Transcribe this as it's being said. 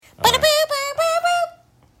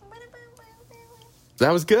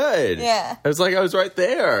That was good. Yeah. It was like I was right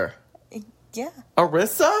there. Yeah.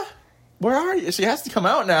 Arissa? Where are you? She has to come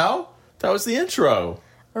out now. That was the intro.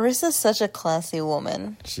 Arissa's such a classy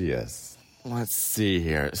woman. She is. Let's see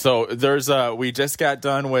here. So there's we just got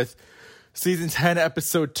done with season 10,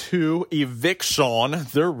 episode 2, Eviction.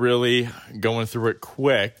 They're really going through it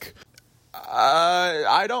quick.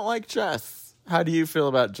 I don't like Jess. How do you feel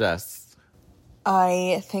about Jess?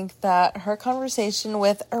 I think that her conversation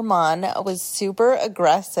with Herman was super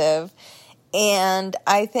aggressive, and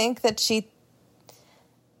I think that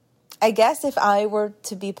I guess if I were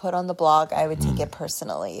to be put on the blog, I would take it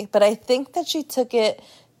personally. But I think that she took it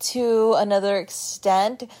to another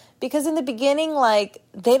extent because in the beginning, like,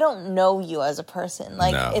 they don't know you as a person.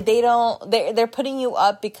 Like, they're putting you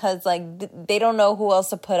up because, like, they don't know who else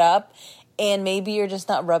to put up. And maybe you're just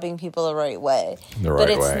not rubbing people the right way. But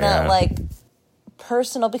it's not, like,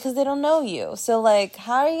 personal because they don't know you. So, like,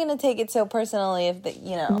 how are you going to take it so personally if,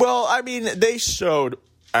 Well, I mean, they showed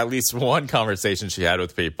at least one conversation she had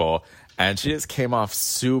with people, and she just came off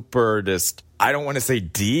super just, I don't want to say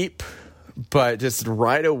deep, but just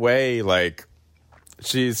right away, like,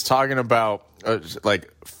 she's talking about, like,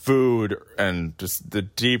 food and just the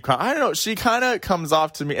deep, I don't know, she kind of comes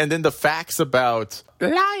off to me, and then the facts about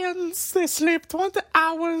lions, they sleep 20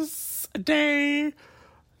 hours a day.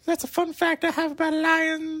 That's a fun fact I have about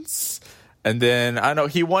lions. And then, I don't know,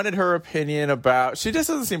 he wanted her opinion about, she just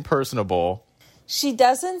doesn't seem personable. She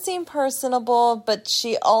doesn't seem personable, but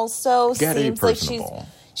she also seems like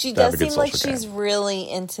she does seem like she's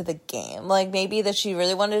really into the game. Like, maybe that she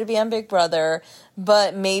really wanted to be on Big Brother,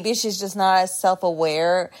 but maybe she's just not as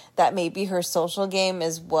self-aware that maybe her social game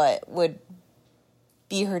is what would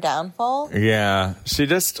be her downfall. Yeah, she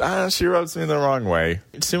just, she rubs me the wrong way.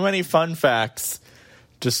 Too many fun facts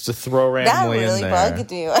just to throw randomly in there. That really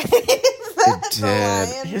bugged you. It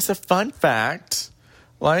did. Here's a fun fact.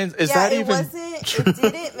 Lions, is that even true? It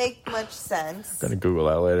didn't make much sense. I'm going to Google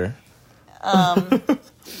that later.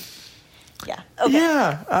 Yeah. Okay.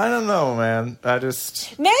 Yeah, I don't know, man.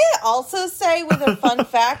 May I also say with a fun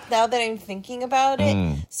fact, now that I'm thinking about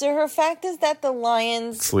it, so her fact is that the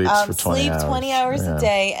lions sleep 20 hours a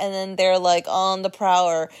day, and then they're, like, on the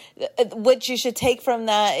prowl. What you should take from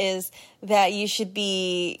that is that you should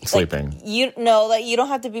be sleeping. Like, you don't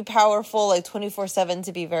have to be powerful, like, 24/7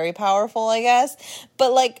 to be very powerful, I guess.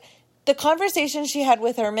 But, like, the conversation she had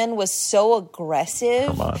with Herman was so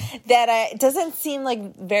aggressive that it doesn't seem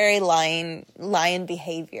like very lion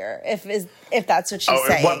behavior, if that's what she's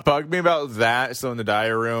saying. What bugged me about that, so in the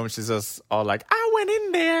diary room, she's just all like, I went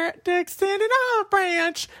in there to extend an olive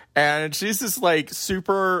branch. And she's just, like,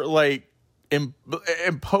 super, like,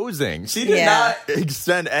 imposing. She did not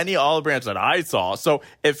extend any olive branch that I saw. So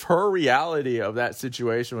if her reality of that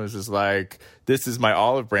situation was just like, this is my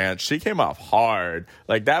olive branch, she came off hard.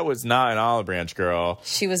 Like, that was not an olive branch, girl.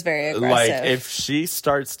 She was very aggressive. Like, if she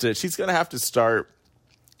starts to, she's going to have to start,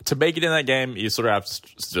 to make it in that game, you sort of have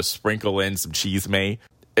to just sprinkle in some chisme.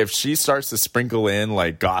 If she starts to sprinkle in,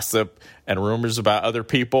 like, gossip and rumors about other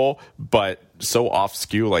people, but so off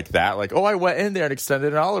skew like that, like, oh, I went in there and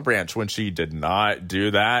extended an olive branch, when she did not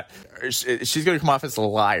do that, she's going to come off as a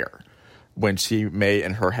liar when she may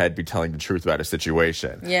in her head be telling the truth about a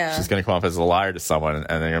situation. Yeah. She's going to come off as a liar to someone, and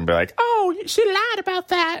they're going to be like, oh, she lied about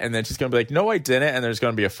that. And then she's going to be like, no, I didn't. And there's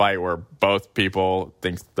going to be a fight where both people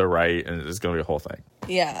think they're right, and it's going to be a whole thing.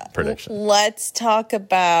 Yeah. Prediction. Let's talk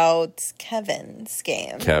about Kevin's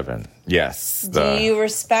game. Kevin. Yes. Do you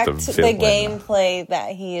respect the gameplay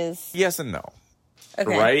that he is? Yes and no.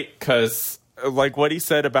 Okay. Right? Because, like, what he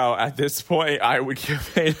said about, at this point, I would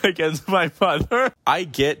campaign against my mother. I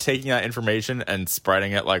get taking that information and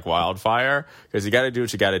spreading it like wildfire, because you got to do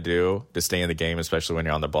what you got to do to stay in the game, especially when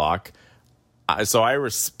you're on the block. So I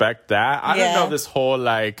respect that. I don't know this whole,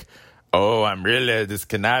 like, oh, I'm really this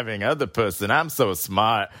conniving other person, I'm so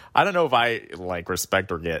smart. I don't know if I, like,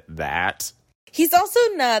 respect or get that. He's also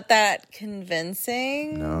not that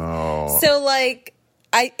convincing. No. So, like,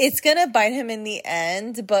 it's gonna bite him in the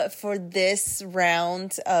end, but for this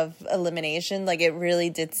round of elimination, like, it really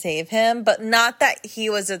did save him. But not that he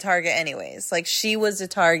was a target anyways. Like, she was a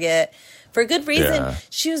target for good reason. Yeah.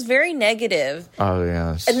 She was very negative. Oh,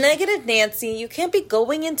 yes. A negative Nancy. You can't be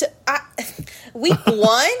going into week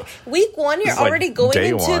one. Week one, you're already going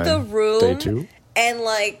into the room. Day two. And,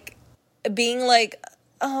 like, being like,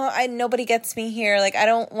 oh, nobody gets me here. Like, I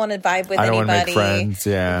don't want to vibe with anybody. I don't want to make friends,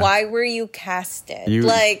 yeah. Why were you casted? You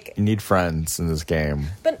need friends in this game.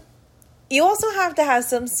 But you also have to have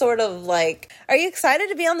some sort of, like, are you excited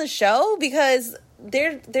to be on the show? Because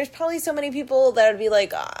there's probably so many people that would be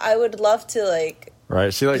like, I would love to, like,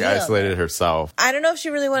 Right? She, like, Yeah. isolated herself. I don't know if she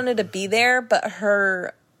really wanted to be there, but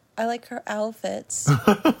I like her outfits.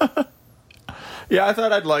 Yeah, I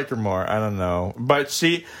thought I'd like her more. I don't know. But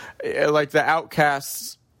she, like, the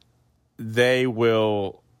outcasts, they're,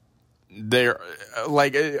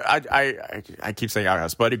 like, I keep saying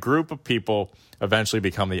outcasts, but a group of people eventually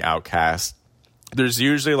become the outcast. There's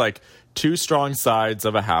usually, like, 2 strong sides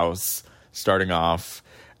of a house starting off,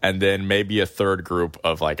 and then maybe a third group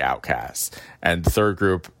of, like, outcasts. And the third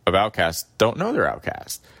group of outcasts don't know they're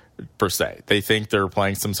outcasts, per se. They think they're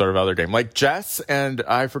playing some sort of other game. Like Jess and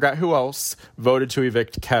I forgot who else voted to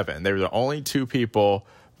evict Kevin. They were the only 2 people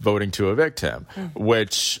voting to evict him,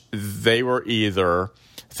 which they were either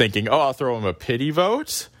thinking, oh, I'll throw him a pity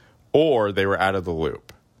vote, or they were out of the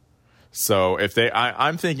loop. So if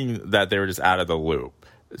I'm thinking that they were just out of the loop.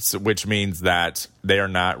 So, which means that they are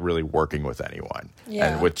not really working with anyone.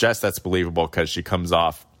 Yeah. And with Jess, that's believable because she comes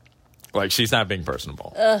off like she's not being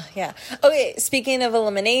personable. Yeah. Okay, speaking of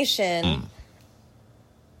elimination,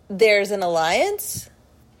 there's an alliance?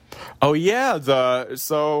 Oh, yeah.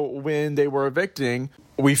 So when they were evicting,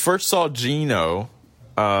 we first saw Gino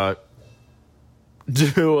do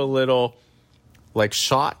a little, like,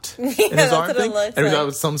 shot in his arm thing. And we thought it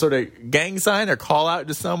was some sort of gang sign or call out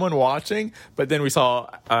to someone watching. But then we saw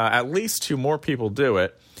at least 2 more people do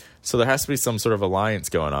it. So there has to be some sort of alliance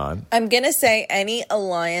going on. I'm going to say any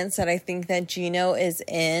alliance that I think that Gino is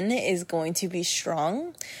in is going to be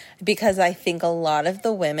strong, because I think a lot of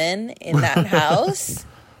the women in that house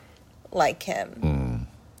like him.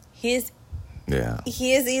 He is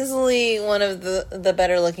easily one of the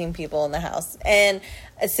better looking people in the house. And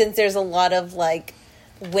since there's a lot of, like,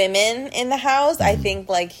 women in the house, I think,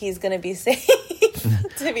 like, he's going to be safe,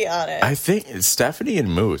 to be honest. I think Stephanie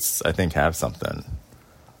and Moose, I think, have something.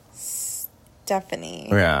 Stephanie.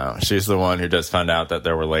 Yeah, she's the one who just found out that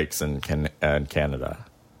there were lakes in Canada.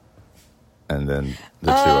 And then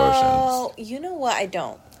the 2 oceans. Oh, you know what? I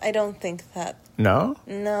don't think that. No?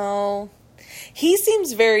 No. He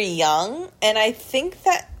seems very young, and I think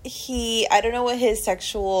that I don't know what his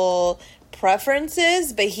sexual preference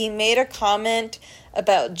is, but he made a comment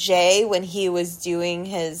about Jay when he was doing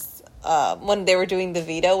his, when they were doing the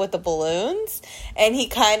veto with the balloons, and he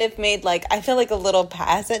kind of made, like, I feel like a little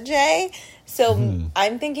pass at Jay. So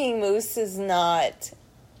I'm thinking Moose is not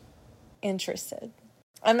interested.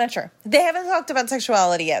 I'm not sure. They haven't talked about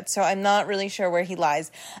sexuality yet, so I'm not really sure where he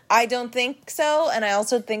lies. I don't think so, and I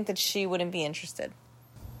also think that she wouldn't be interested.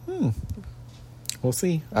 We'll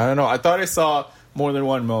see. I don't know. I thought I saw more than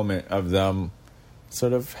one moment of them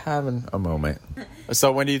sort of having a moment.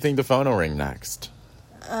 So when do you think the phone will ring next?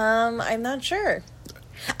 I'm not sure.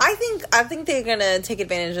 I think they're gonna take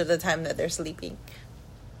advantage of the time that they're sleeping.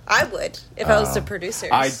 I would, if I was the producers.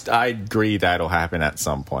 I agree that'll happen at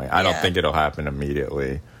some point. I don't think it'll happen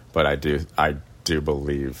immediately, but I do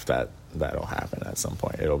believe that that'll happen at some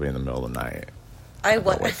point. It'll be in the middle of the night. I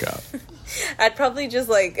would wake up. I'd probably just,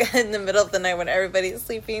 like, in the middle of the night when everybody's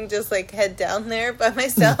sleeping, just, like, head down there by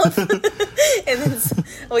myself. And then,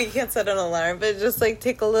 well, you can't set an alarm, but just, like,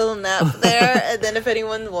 take a little nap there. And then if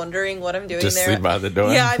anyone's wondering what I'm doing just there. Sleep by the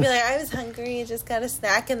door. Yeah, I'd be like, I was hungry, just got a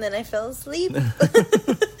snack, and then I fell asleep.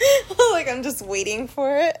 Like, I'm just waiting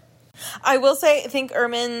for it. I will say, I think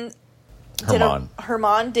Herman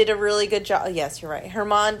did a really good job. Yes, you're right.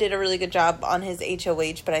 Herman did a really good job on his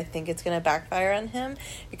HOH, but I think it's going to backfire on him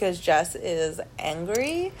because Jess is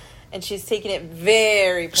angry and she's taking it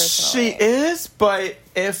very personally. She is, but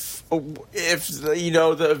if you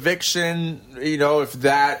know, the eviction, you know,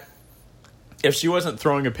 if she wasn't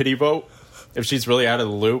throwing a pity vote, if she's really out of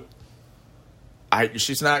the loop,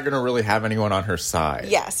 she's not going to really have anyone on her side.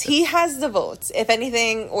 Yes, he has the votes. If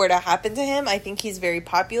anything were to happen to him, I think he's very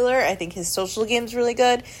popular. I think his social game's really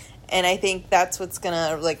good. And I think that's what's going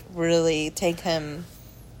to, like, really take him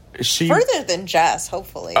further than Jess,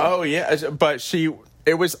 hopefully. Oh, yeah. But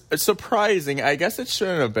it was surprising. I guess it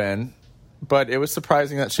shouldn't have been. But it was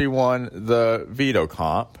surprising that she won the veto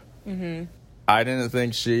comp. Mm-hmm. I didn't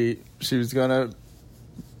think she was going to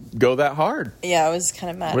go that hard. Yeah, I was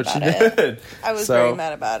kind of mad about it. Which she did. I was very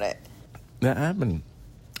mad about it. That happened.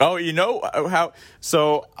 Oh, you know how?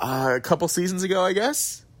 So a couple seasons ago, I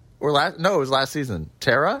guess, it was last season.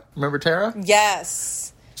 Tara, remember Tara?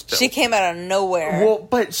 Yes, she came out of nowhere. Well,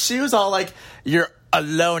 but she was all like, "You're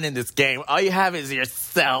alone in this game. All you have is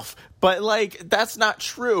yourself." But, like, that's not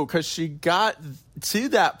true because she got to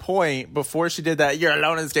that point before she did that. You're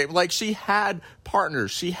alone in this game. Like, she had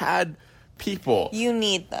partners. She had people. You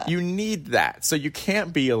need that. So you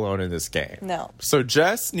can't be alone in this game. No. So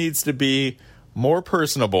Jess needs to be more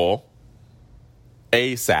personable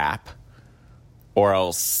ASAP or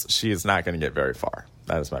else she is not going to get very far.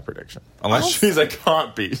 That is my prediction. Unless she's a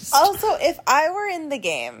comp beast. Also, if I were in the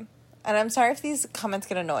game, and I'm sorry if these comments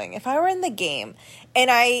get annoying, if I were in the game and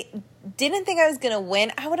I didn't think I was going to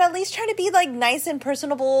win, I would at least try to be, like, nice and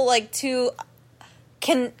personable, like, to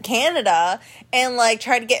Canada and, like,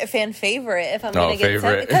 try to get a fan favorite if I'm going to get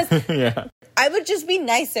sent. Because yeah. I would just be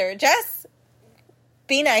nicer. Just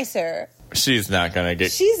be nicer. She's not going to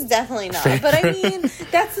get... She's definitely not. But, I mean,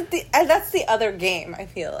 that's the other game, I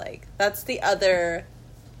feel like. That's the other...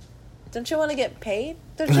 Don't you want to get paid?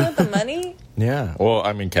 Don't you want the money? Yeah. Well,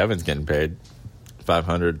 I mean, Kevin's getting paid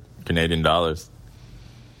 500 Canadian dollars.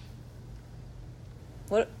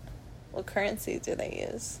 What currency do they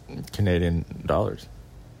use? Canadian dollars.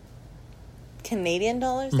 Canadian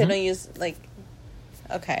dollars? Mm-hmm. They don't use, like...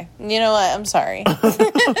 Okay. You know what? I'm sorry.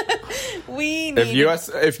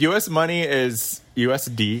 If US money is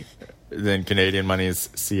USD, then Canadian money is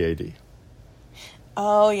CAD.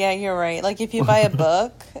 Oh, yeah, you're right. Like, if you buy a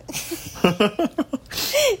book, it,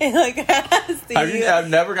 like, has the... I've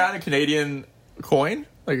never gotten a Canadian coin?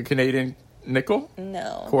 Like a Canadian nickel?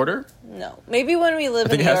 No. Quarter? No. Maybe when we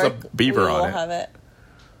live in New York, it has a beaver we will on it. have it.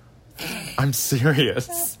 I'm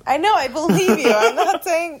serious. I know, I believe you. I'm not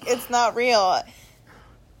saying it's not real.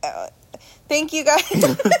 Thank you, guys.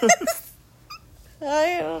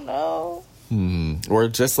 I don't know. We're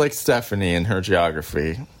just like Stephanie in her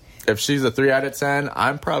geography. If she's a 3 out of 10,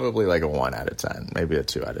 I'm probably like a 1 out of 10, maybe a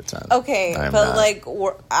 2 out of 10. Okay, but like,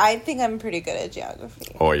 I think I'm pretty good at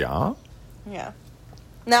geography. Oh, yeah? Yeah.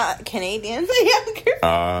 Not Canadian geography.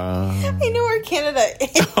 I know where Canada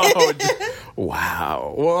is.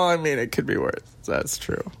 Wow. Well, I mean, it could be worse. That's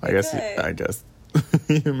true. I guess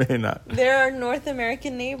you may not. There are North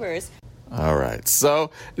American neighbors. All right.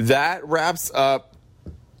 So that wraps up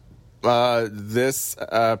this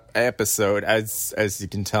episode. As you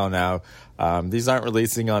can tell now, these aren't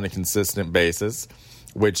releasing on a consistent basis,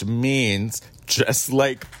 which means just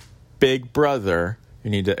like Big Brother, you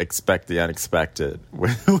need to expect the unexpected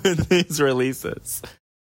with these releases.